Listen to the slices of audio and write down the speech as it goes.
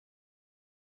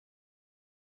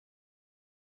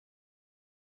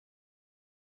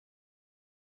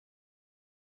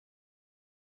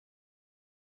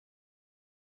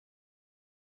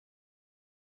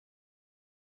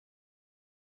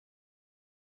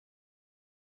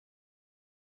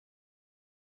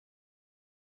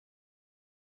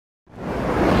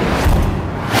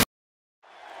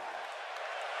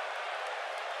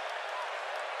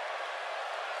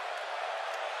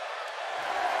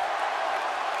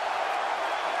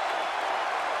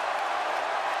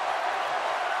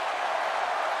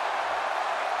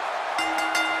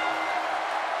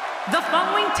The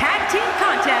following tag team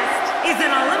contest is an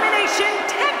elimination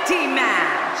tag team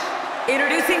match.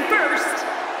 Introducing first,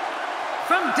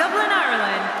 from Dublin,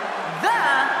 Ireland, the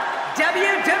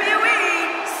WWE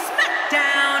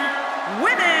SmackDown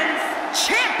Women's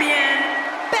Champion,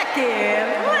 Becky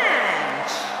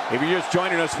Lynch. If you're just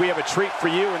joining us, we have a treat for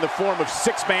you in the form of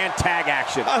six-man tag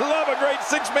action. I love a great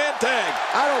six-man tag.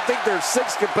 I don't think there's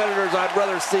six competitors I'd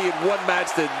rather see in one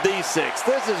match than these six.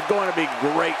 This is going to be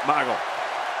great, Michael.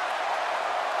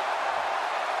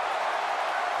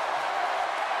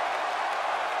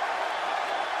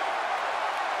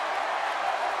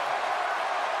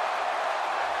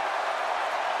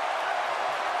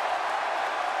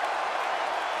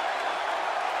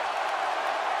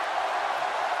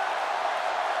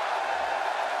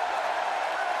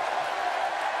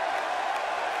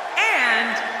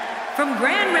 From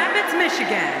Grand Rapids,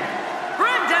 Michigan,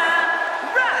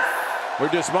 Brandi. We're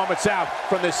just moments out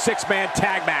from this six-man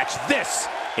tag match. This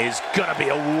is gonna be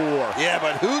a war. Yeah,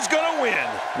 but who's gonna win?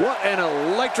 What an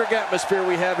electric atmosphere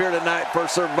we have here tonight for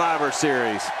Survivor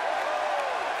Series.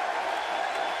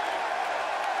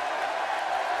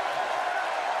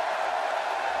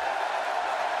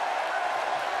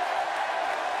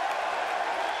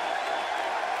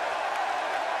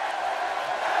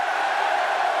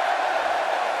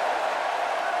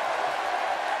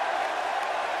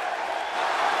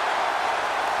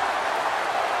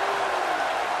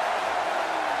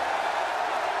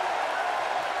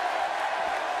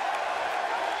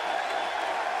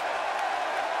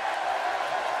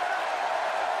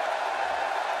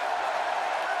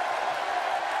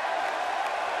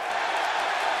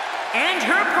 And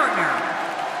her partner,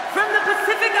 from the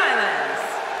Pacific Islands,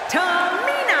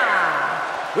 Tamina.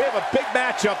 We have a big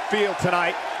matchup field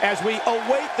tonight as we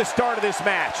await the start of this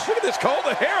match. Look at this, Cole.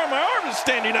 The hair on my arm is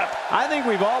standing up. I think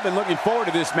we've all been looking forward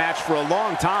to this match for a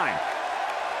long time.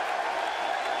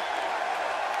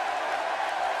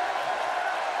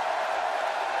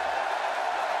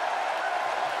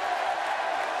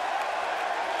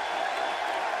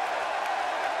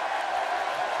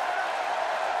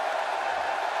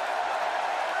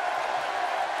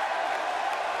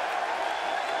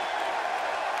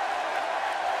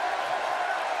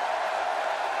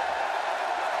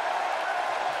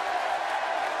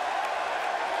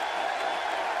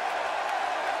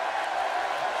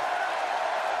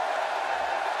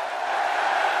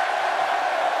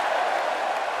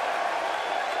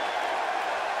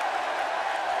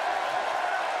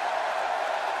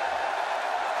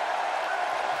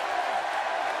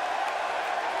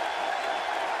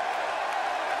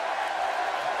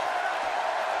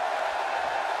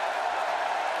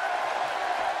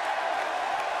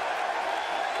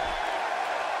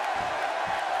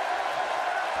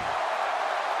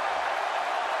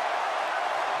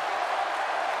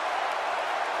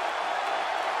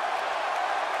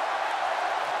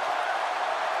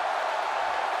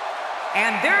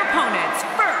 And their opponents,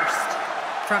 first,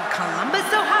 from Columbus,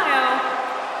 Ohio,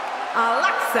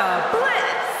 Alexa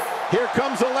Bliss. Here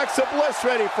comes Alexa Bliss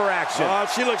ready for action. Oh,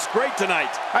 she looks great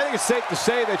tonight. I think it's safe to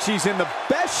say that she's in the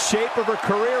best shape of her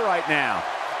career right now.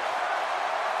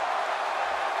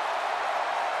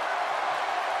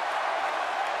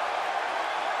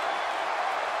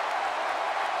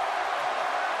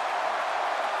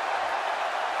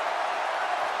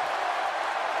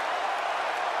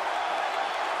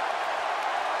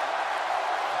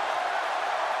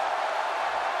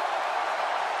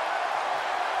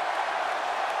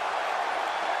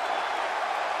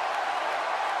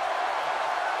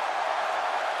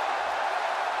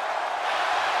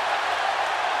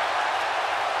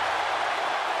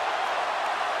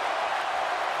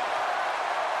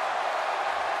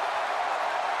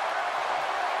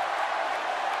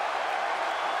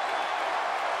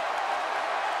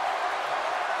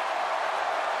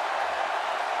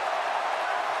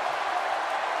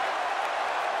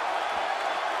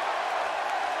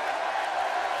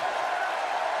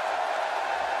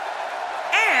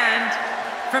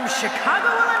 From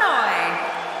Chicago, Illinois,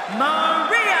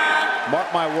 Maria. Mark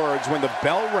my words, when the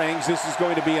bell rings, this is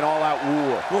going to be an all-out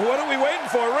war. Well, what are we waiting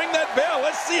for? Ring that bell.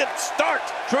 Let's see it start.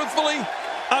 Truthfully,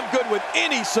 I'm good with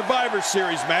any Survivor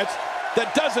Series match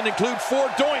that doesn't include 4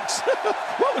 doinks.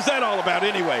 What was that all about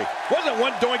anyway? Wasn't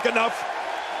one doink enough?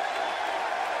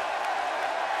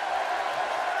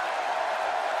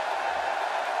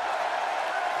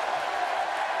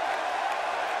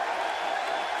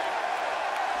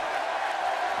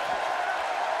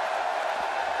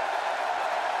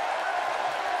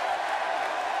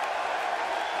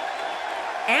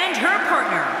 And her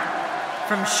partner,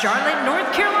 from Charlotte,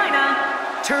 North Carolina,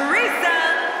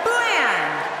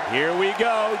 Bland. Here we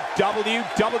go.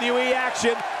 WWE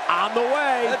action on the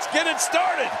way. Let's get it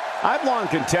started. I've long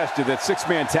contested that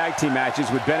six-man tag team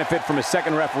matches would benefit from a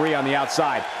second referee on the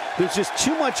outside. There's just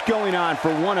too much going on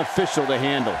for one official to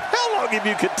handle. How long have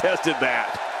you contested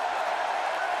that?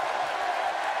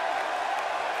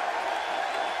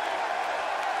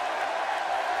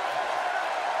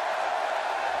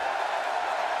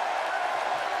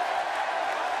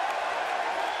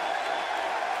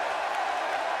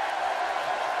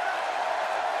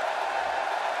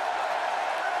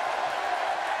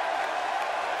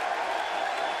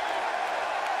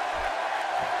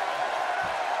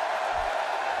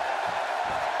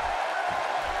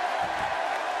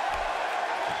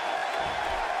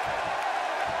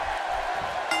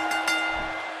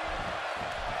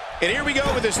 And here we go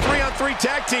with this 3-on-3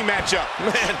 tag team matchup.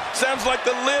 Man, sounds like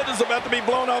the lid is about to be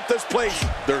blown off this place.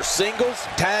 There's singles,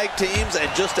 tag teams, and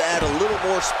just to add a little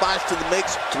more spice to the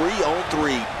mix,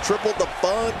 3-on-3. Triple the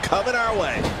fun coming our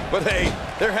way. But hey,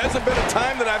 there hasn't been a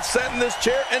time that I've sat in this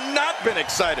chair and not been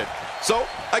excited. So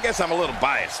I guess I'm a little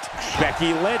biased.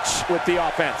 Becky Lynch with the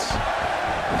offense.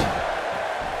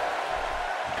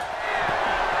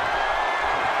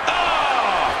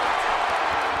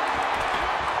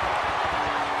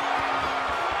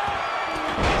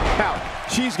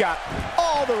 She's got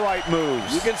all the right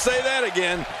moves. You can say that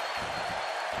again.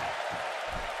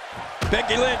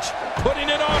 Becky Lynch putting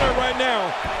it on her right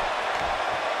now.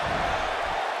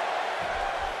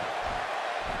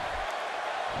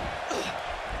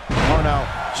 Oh no,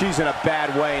 she's in a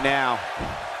bad way now.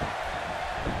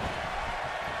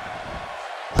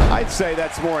 I'd say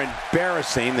that's more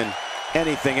embarrassing than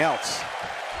anything else.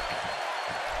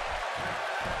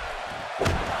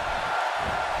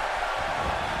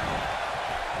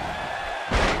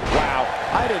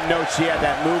 I didn't know she had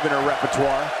that move in her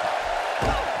repertoire.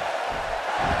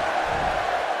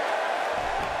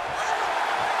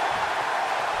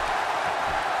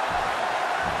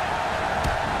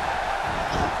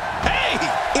 Hey!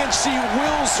 And she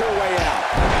wills her way out.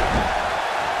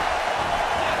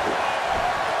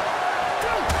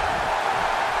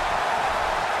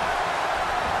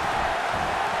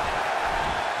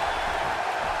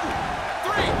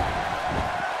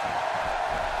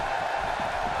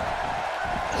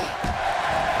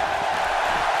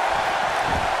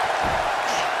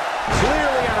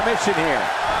 Here.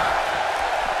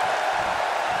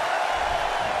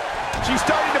 She's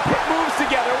starting to put moves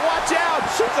together. Watch out!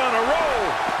 She's on a roll.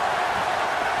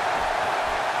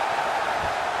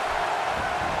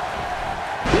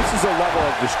 This is a level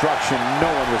of destruction no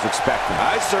one was expecting.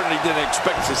 I certainly didn't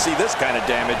expect to see this kind of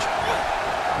damage.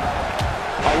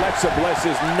 Alexa Bliss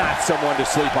is not someone to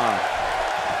sleep on.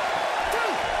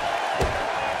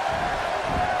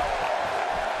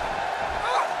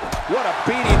 What a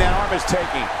beating that arm is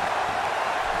taking.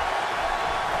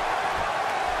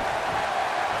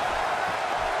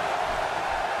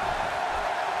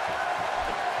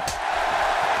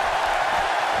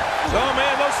 Oh,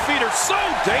 man, those feet are so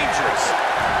dangerous.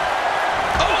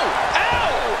 Oh,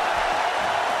 ow!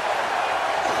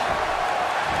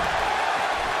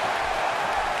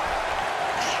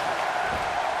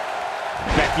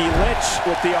 Becky Lynch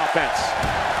with the offense.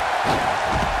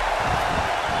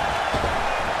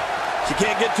 She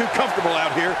can't get too comfortable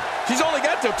out here. She's only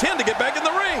got till 10 to get back in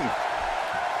the ring.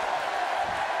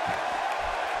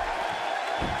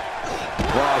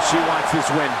 Well, she wants this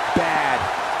win bad.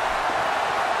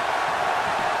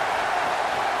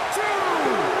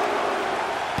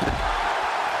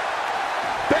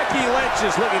 Becky Lynch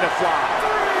is looking to fly.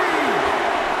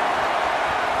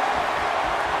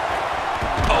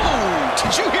 Oh,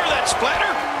 did you hear that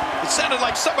splatter? It sounded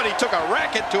like somebody took a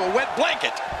racket to a wet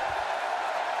blanket.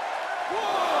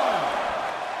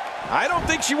 I don't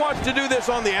think she wants to do this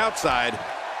on the outside.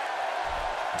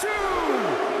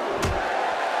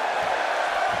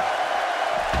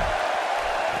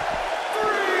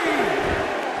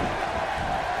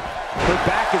 Her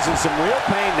back is in some real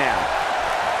pain now.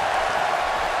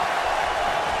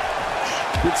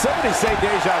 Did somebody say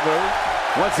deja vu?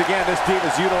 Once again, this team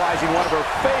is utilizing one of her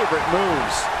favorite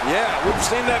moves. Yeah, we've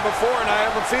seen that before, and I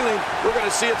have a feeling we're going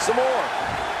to see it some more.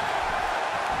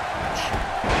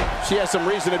 She has some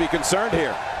reason to be concerned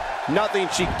here. Nothing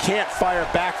she can't fire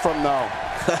back from, though.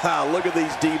 Look at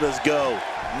these divas go.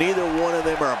 Neither one of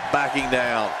them are backing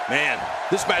down. Man,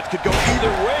 this match could go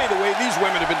either way the way these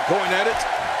women have been going at it.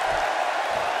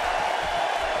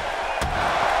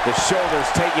 The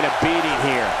shoulder's taking a beating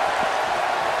here.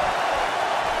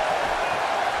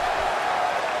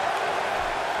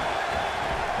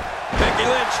 Becky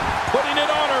Lynch putting it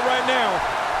on her right now.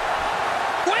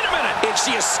 Wait a minute! And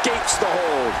she escapes the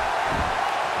hold.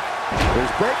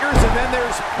 There's breakers and then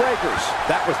there's breakers.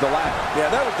 That was the ladder. Yeah,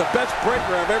 that was the best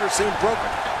breaker I've ever seen broken.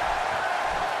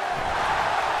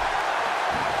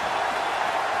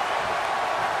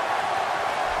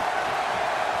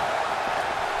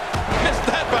 Missed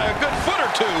that by a good foot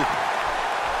or two.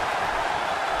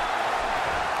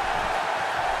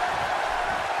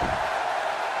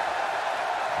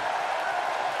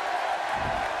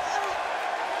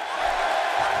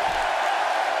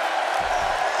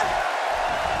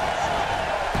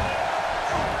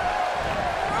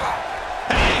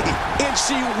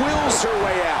 She wills her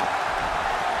way out.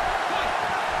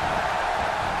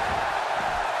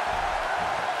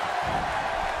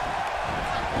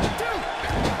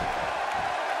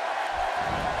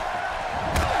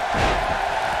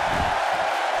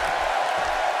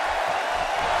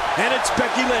 And it's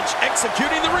Becky Lynch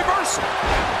executing the reversal.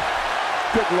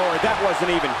 Good Lord, that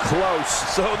wasn't even close.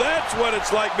 So that's what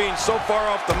it's like being so far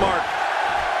off the mark.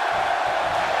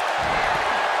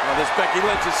 Oh, this Becky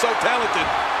Lynch is so talented.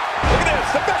 Look at this,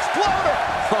 the best floater.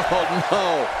 Oh,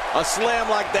 no. A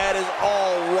slam like that is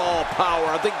all raw power.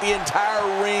 I think the entire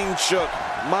ring shook.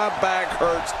 My back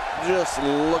hurts just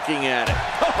looking at it.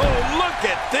 Oh, look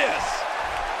at this.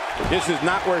 This is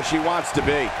not where she wants to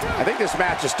be. I think this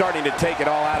match is starting to take it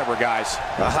all out of her, guys.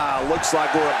 Aha, looks like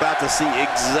we're about to see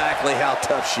exactly how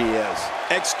tough she is.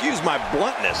 Excuse my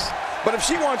bluntness, but if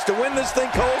she wants to win this thing,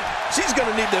 Cole, she's going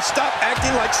to need to stop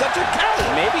acting like such a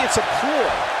coward. Maybe it's a ploy.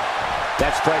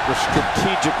 That strike was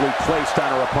strategically placed on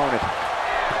her opponent.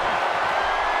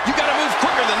 You got to move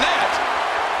quicker than that.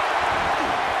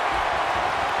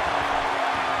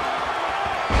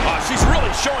 Oh, she's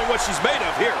really showing what she's made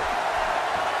of here.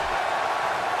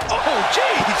 Oh,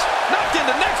 geez, knocked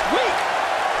into next week.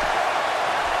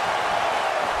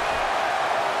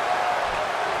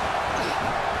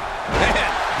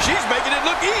 Man, she's making it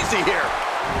look easy here.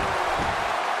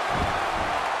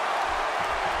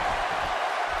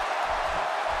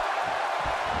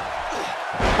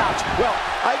 Well,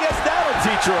 I guess that'll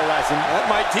teach her a lesson. That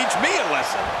might teach me a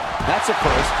lesson. That's a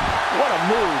first. What a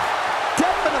move.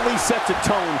 Definitely sets a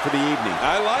tone for the evening.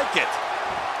 I like it.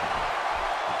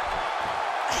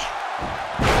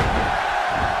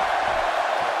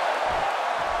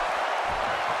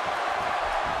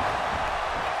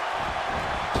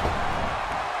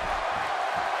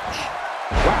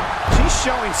 Wow, she's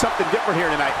showing something different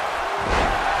here tonight.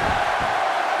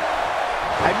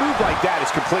 A move like that is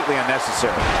completely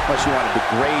unnecessary, unless you want to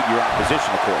degrade your opposition,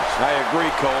 of course. I agree,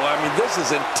 Cole. I mean, this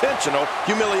is intentional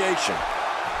humiliation.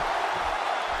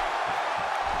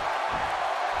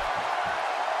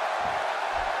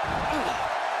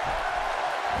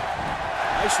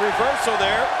 Nice reversal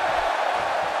there.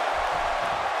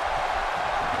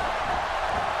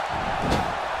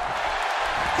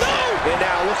 No! And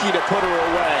now looking to put her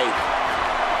away.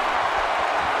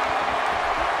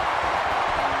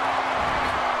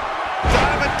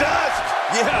 Dust!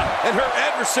 Yeah, and her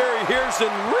adversary here's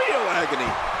in real agony.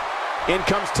 In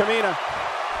comes Tamina.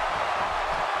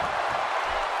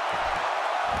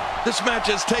 This match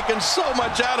has taken so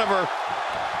much out of her.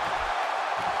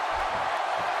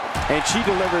 And she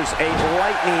delivers a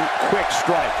lightning quick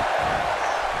strike.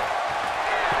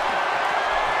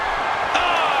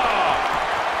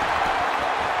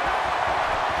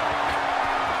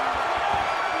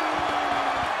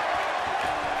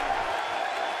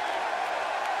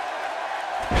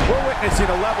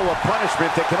 Witnessing a level of punishment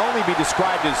that can only be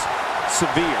described as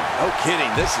severe. No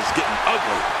kidding, this is getting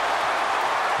ugly.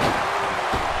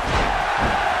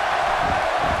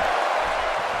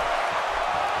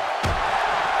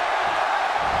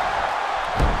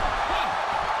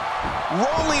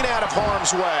 Rolling out of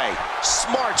harm's way.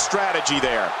 Smart strategy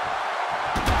there.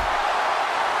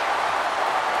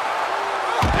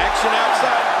 Action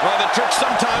outside. Well, the trick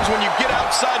sometimes when you get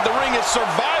outside the ring is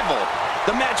survival.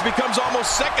 The match becomes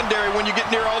almost secondary when you get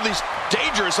near all these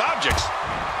dangerous objects.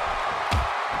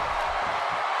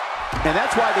 And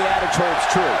that's why the adage holds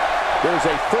true. There's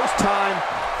a first time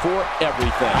for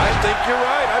everything. I think you're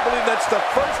right. I believe that's the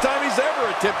first time he's ever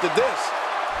attempted this.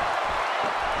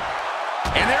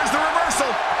 And there's the reversal.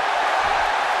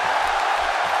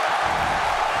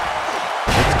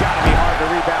 It's got to be hard to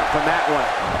rebound from that one.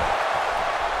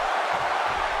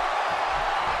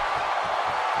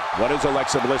 What does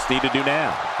Alexa Bliss need to do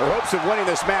now? Her hopes of winning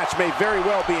this match may very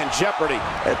well be in jeopardy.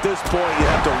 At this point, you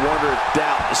have to wonder if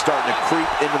doubt is starting to creep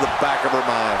into the back of her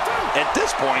mind. At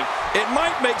this point, it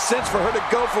might make sense for her to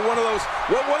go for one of those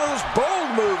bold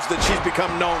moves that she's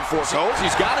become known for, Cole.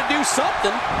 She's got to do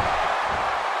something.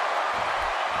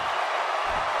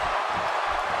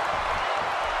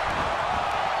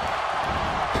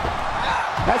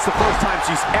 That's the first time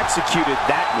she's executed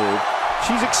that move.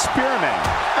 She's experimenting.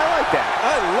 I like that.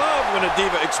 I love when a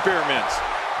diva experiments.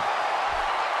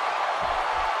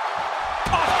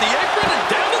 Off the apron and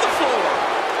down to the floor.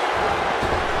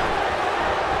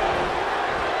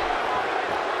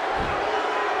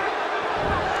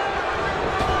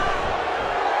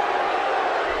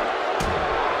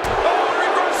 Oh,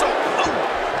 reversal. Oh.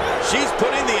 She's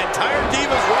putting the entire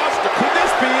Divas roster. Could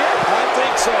this be it? I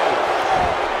think so.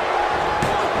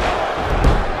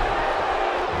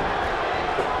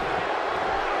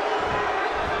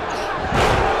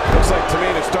 Like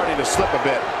Tamina's starting to slip a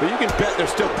bit, but you can bet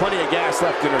there's still plenty of gas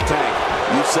left in her tank.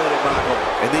 You said it, Michael.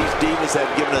 And these Divas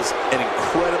have given us an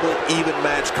incredibly even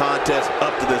match contest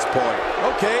up to this point.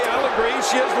 Okay, I'll agree.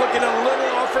 She is looking a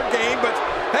little off her game, but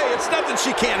hey, it's nothing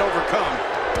she can't overcome.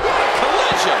 What a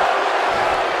collision!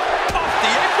 Off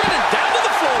the apron and down to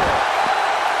the floor.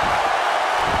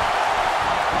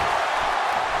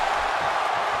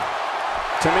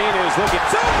 Tamina is looking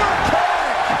super kick.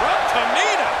 From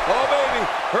Tamina. Oh, baby.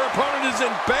 Her opponent is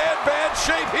in bad, bad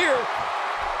shape here.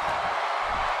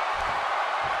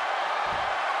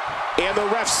 And the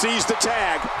ref sees the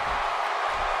tag.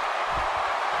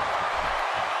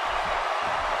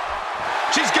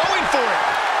 She's going for it.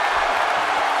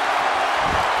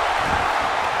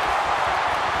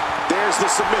 There's the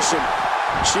submission.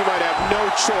 She might have no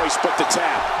choice but to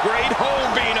tap. Great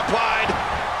hold being applied.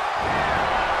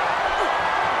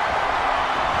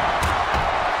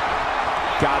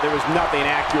 God, there was nothing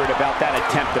accurate about that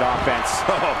attempted offense.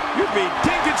 Oh, you're being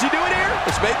king. Did she do it here?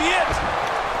 This may be it.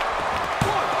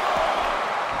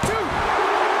 1, 2.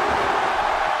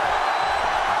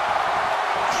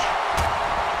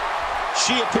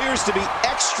 She appears to be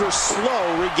extra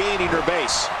slow regaining her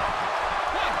base.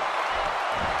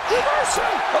 Reversal.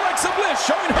 Alexa Bliss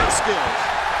showing her skills.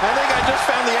 I think I just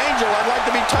found the angel I'd like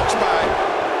to be touched by.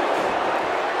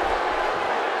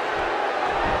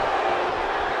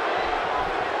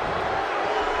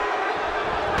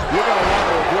 You're going to want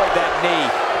to avoid that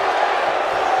knee.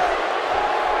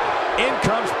 In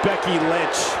comes Becky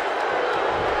Lynch.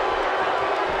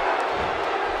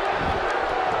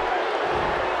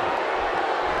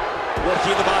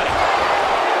 Working the body.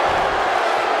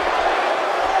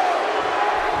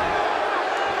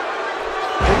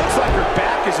 It looks like her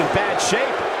back is in bad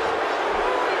shape.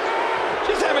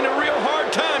 She's having a real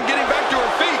hard time getting back to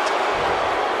her feet.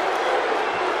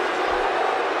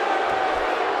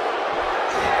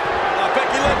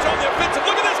 Becky Lynch on the offensive.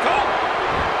 Look at this call.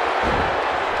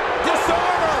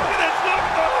 Disarmer. Look at this look.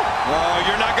 Oh,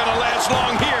 you're not going to last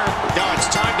long here. Now it's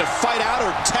time to fight out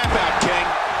or tap out, King.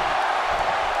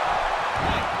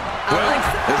 Well,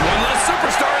 there's one less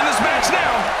superstar in this match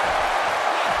now.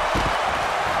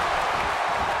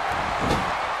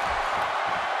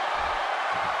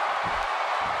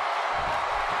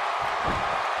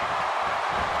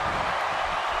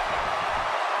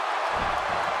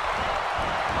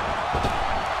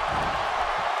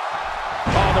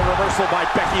 Oh, the reversal by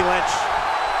Becky Lynch.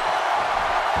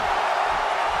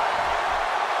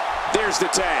 There's the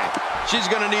tag. She's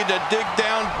going to need to dig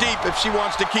down deep if she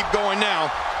wants to keep going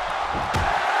now.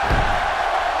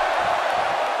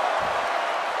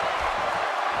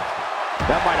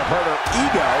 That might have hurt her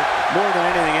ego more than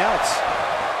anything else.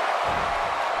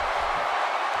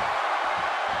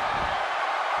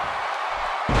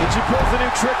 And she pulls a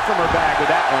new trick from her bag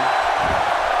with that one.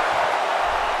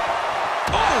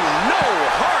 Oh, no.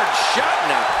 Hard shot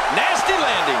now. Nasty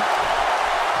landing.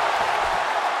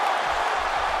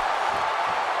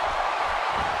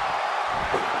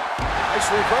 Nice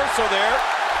reversal there.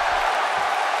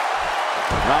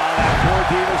 Ah, that poor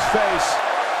Diva's face.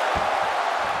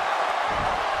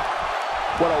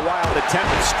 What a wild attempt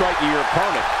at striking your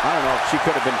opponent. I don't know if she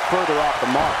could have been further off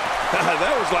the mark.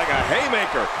 That was like a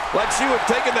haymaker. Like she would have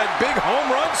taken that big home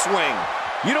run swing.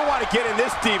 You don't want to get in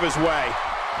this Diva's way.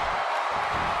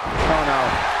 Oh no,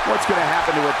 what's going to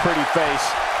happen to her pretty face?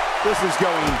 This is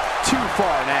going too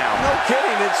far now. No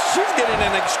kidding, she's getting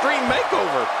an extreme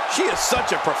makeover. She is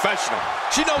such a professional.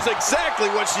 She knows exactly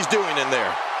what she's doing in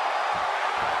there.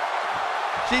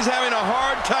 She's having a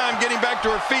hard time getting back to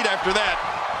her feet after that.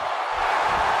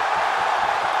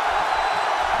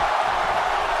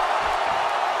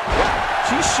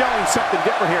 She's showing something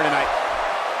different here tonight.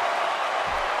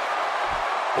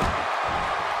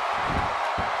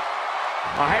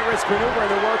 A high-risk maneuver in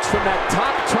the works from that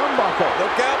top turnbuckle.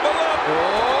 Look out below.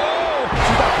 Oh!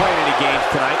 She's not playing any games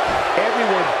tonight.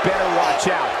 Everyone better watch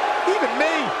out. Even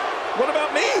me. What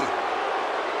about me?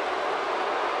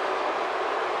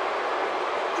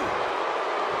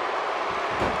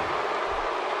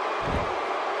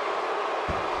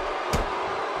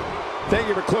 Thank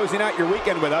you for closing out your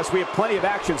weekend with us. We have plenty of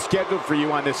action scheduled for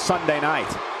you on this Sunday night.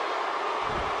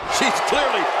 She's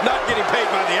clearly not getting paid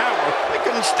by the hour. I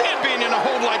couldn't stand being in a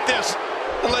hold like this,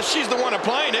 unless she's the one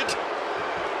applying it.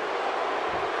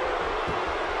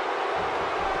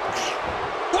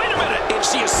 Wait a minute! And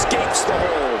she escapes the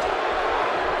hold.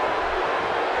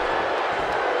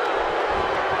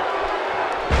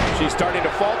 She's starting to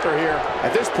falter here.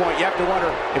 At this point, you have to wonder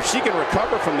if she can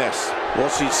recover from this. Well,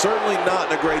 she's certainly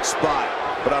not in a great spot,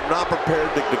 but I'm not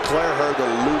prepared to declare her the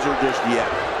loser just yet.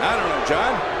 I don't know,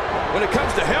 John. When it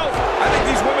comes to health, I think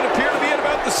these women appear to be in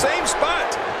about the same spot.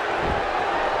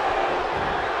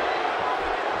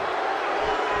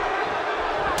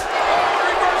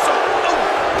 Reversal. Oh.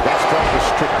 That strike was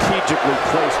strategically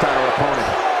placed on her opponent.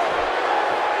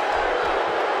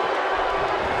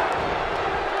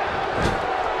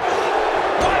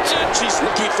 Watch it. She's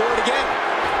looking for it again.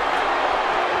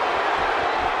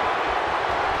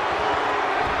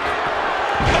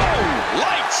 Oh,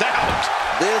 lights out.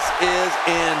 This is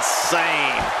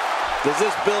insane. Does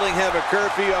this building have a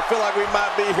curfew? I feel like we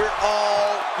might be here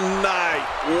all night.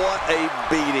 What a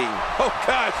beating. Oh,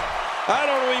 gosh. I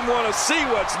don't even want to see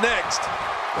what's next.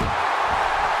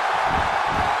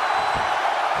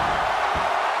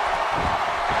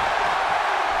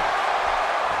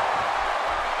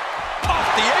 Off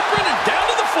the apron and down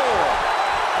to the floor.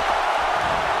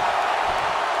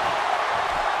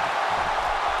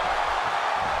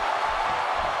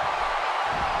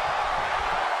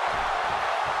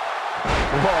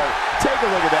 Whoa, take a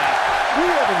look at that. We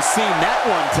haven't seen that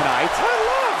one tonight. I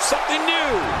love something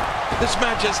new. This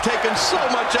match has taken so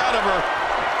much out of her.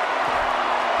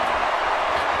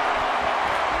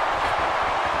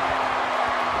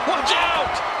 Watch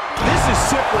out! This is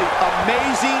simply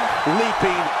amazing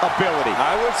leaping ability.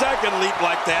 I wish I could leap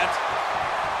like that.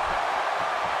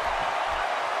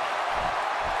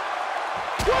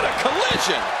 What a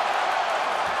collision!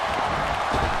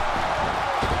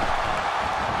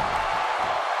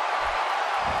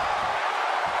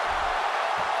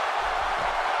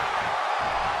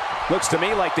 Looks to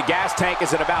me like the gas tank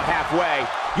is at about halfway.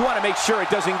 You want to make sure it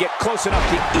doesn't get close enough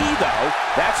to E, though.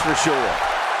 That's for sure.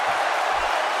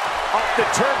 Up the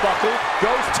turnbuckle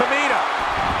goes Tamina.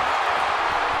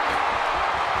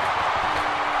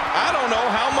 I don't know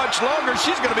how much longer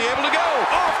she's going to be able to go.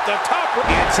 Off the top.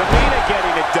 And Tamina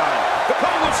getting it done.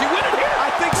 Will she win it here?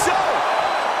 I think so.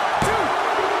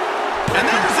 And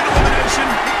there's an elimination.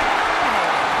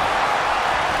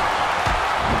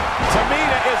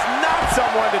 Tamina is not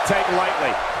someone to take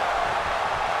lightly.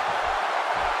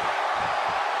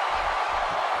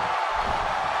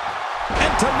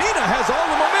 And Tamina has all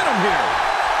the momentum here.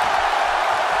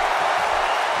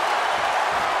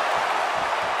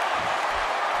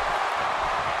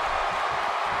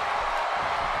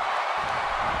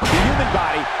 The human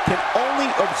body can only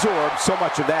absorb so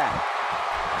much of that.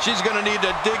 She's going to need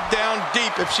to dig down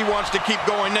deep if she wants to keep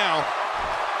going now.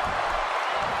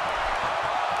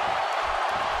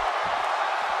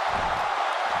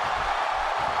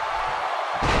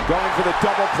 Going for the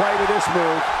double play with this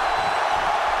move.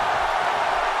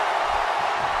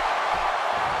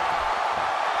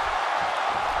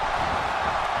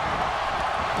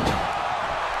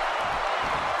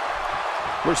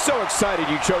 We're so excited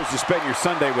you chose to spend your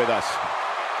Sunday with us.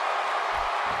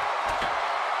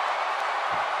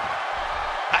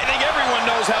 I think everyone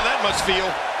knows how that must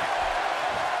feel.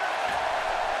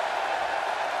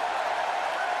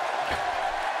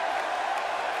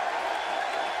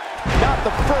 Not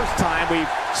the first time we've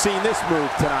seen this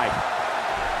move tonight.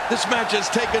 This match has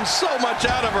taken so much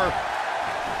out of her.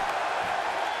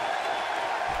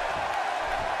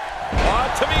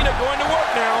 Tamina going to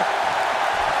work now.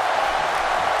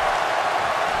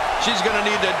 She's going to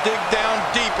need to dig down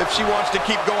deep if she wants to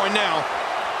keep going now.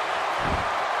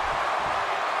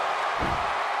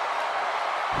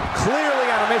 Clearly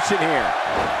on a mission here.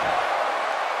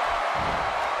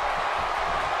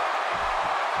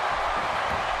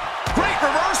 Great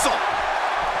reversal.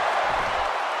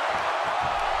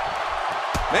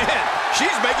 Man,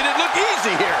 she's making it look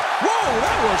easy here. Whoa,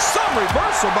 that was some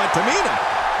reversal by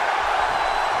Tamina.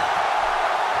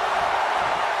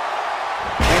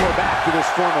 Back to this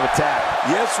form of attack.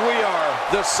 Yes, we are.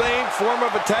 The same form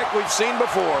of attack we've seen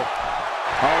before.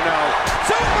 Oh, no.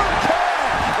 Super kick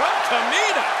from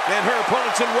Tamina. And her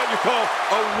opponent's in what you call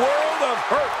a world of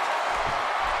hurt.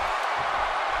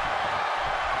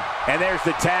 And there's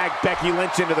the tag. Becky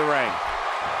Lynch into the ring.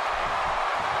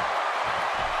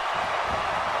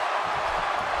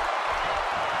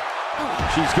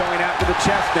 She's going after the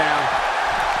chest now.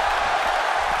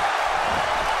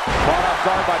 Caught off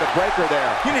guard by the breaker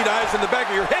there. You need eyes in the back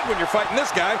of your head when you're fighting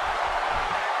this guy.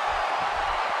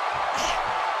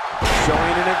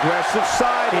 showing an aggressive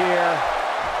side here.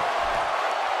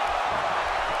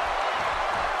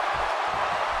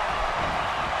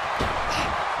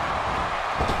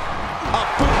 A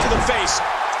boot to the face.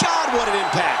 God, what an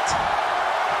impact.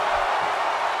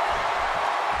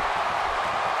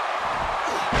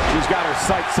 She's got her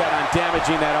sights set on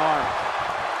damaging that arm.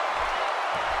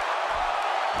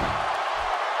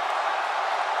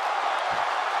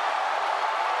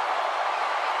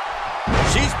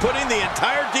 She's putting the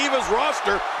entire Divas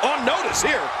roster on notice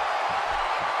here.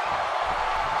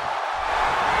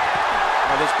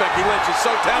 Oh, this Becky Lynch is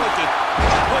so talented.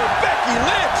 Oh, Becky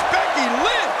Lynch! Becky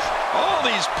Lynch! All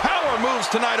these power moves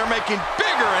tonight are making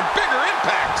bigger and bigger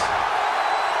impacts.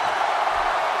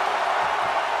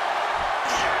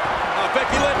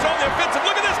 Becky Lynch on the offensive.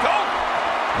 Look at this, Cole.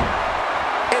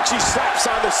 And she slaps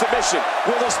on the submission.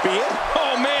 Will this be it?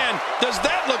 Oh, man. Does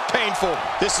that look painful?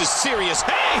 This is serious.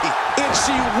 Hey! And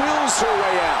she wills her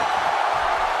way out.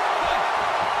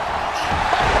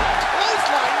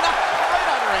 Clothesline knocked right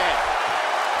on her head.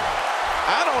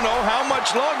 I don't know how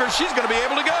much longer she's going to be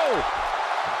able to go.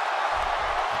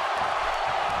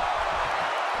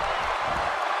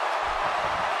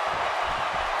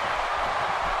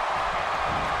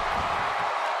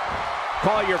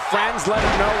 Call your friends, let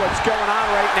them know what's going on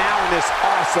right now in this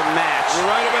awesome match. You're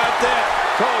right about that.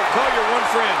 Cole, call your one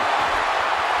friend.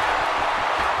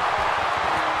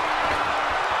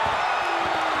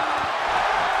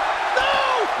 No!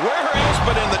 Where else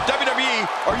but in the WWE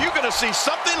are you going to see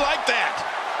something like that?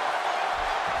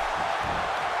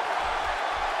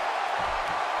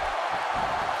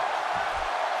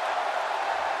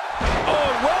 Oh,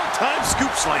 well-timed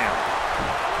scoop slam.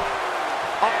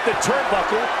 Up the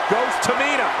turnbuckle goes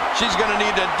Tamina. She's going to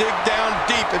need to dig down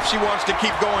deep if she wants to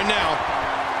keep going now.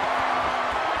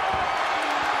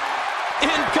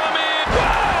 Incoming!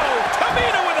 Wow!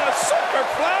 Tamina with a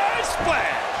superfly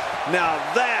splash! Now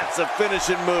that's a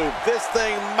finishing move. This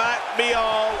thing might be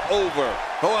all over.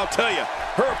 Oh, I'll tell you,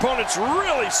 her opponent's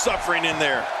really suffering in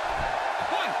there.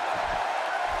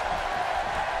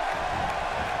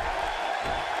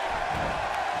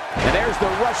 There's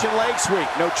the Russian leg sweep.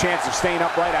 No chance of staying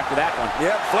upright after that one.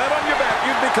 Yep, flat on your back.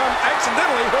 You've become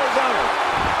accidentally horizontal.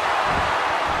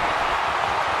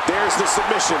 There's the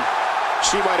submission.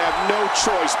 She might have no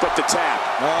choice but to tap.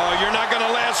 Oh, you're not going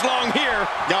to last long here.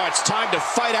 Now it's time to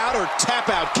fight out or tap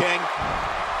out, King.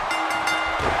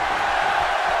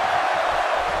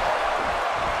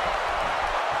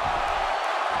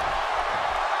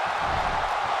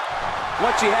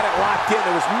 Once she had it locked in,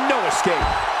 there was no escape.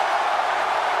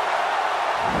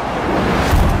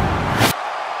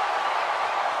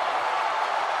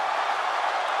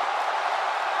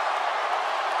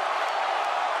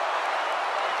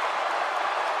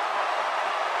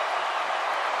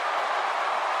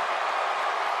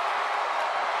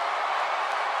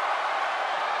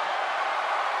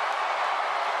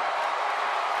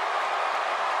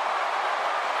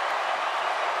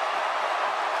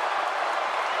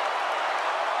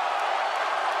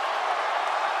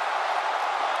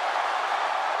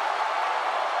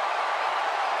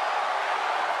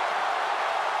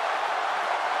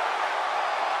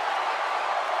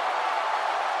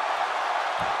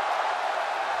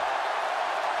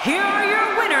 Here are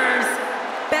your winners,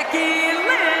 Becky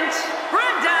Lynch,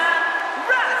 Brandi,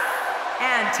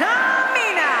 and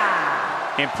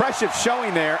Tamina. Impressive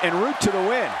showing there en route to the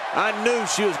win. I knew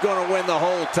she was going to win the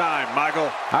whole time,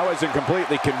 Michael. I wasn't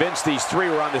completely convinced these three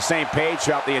were on the same page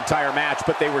throughout the entire match,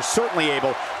 but they were certainly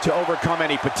able to overcome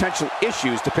any potential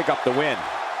issues to pick up the win.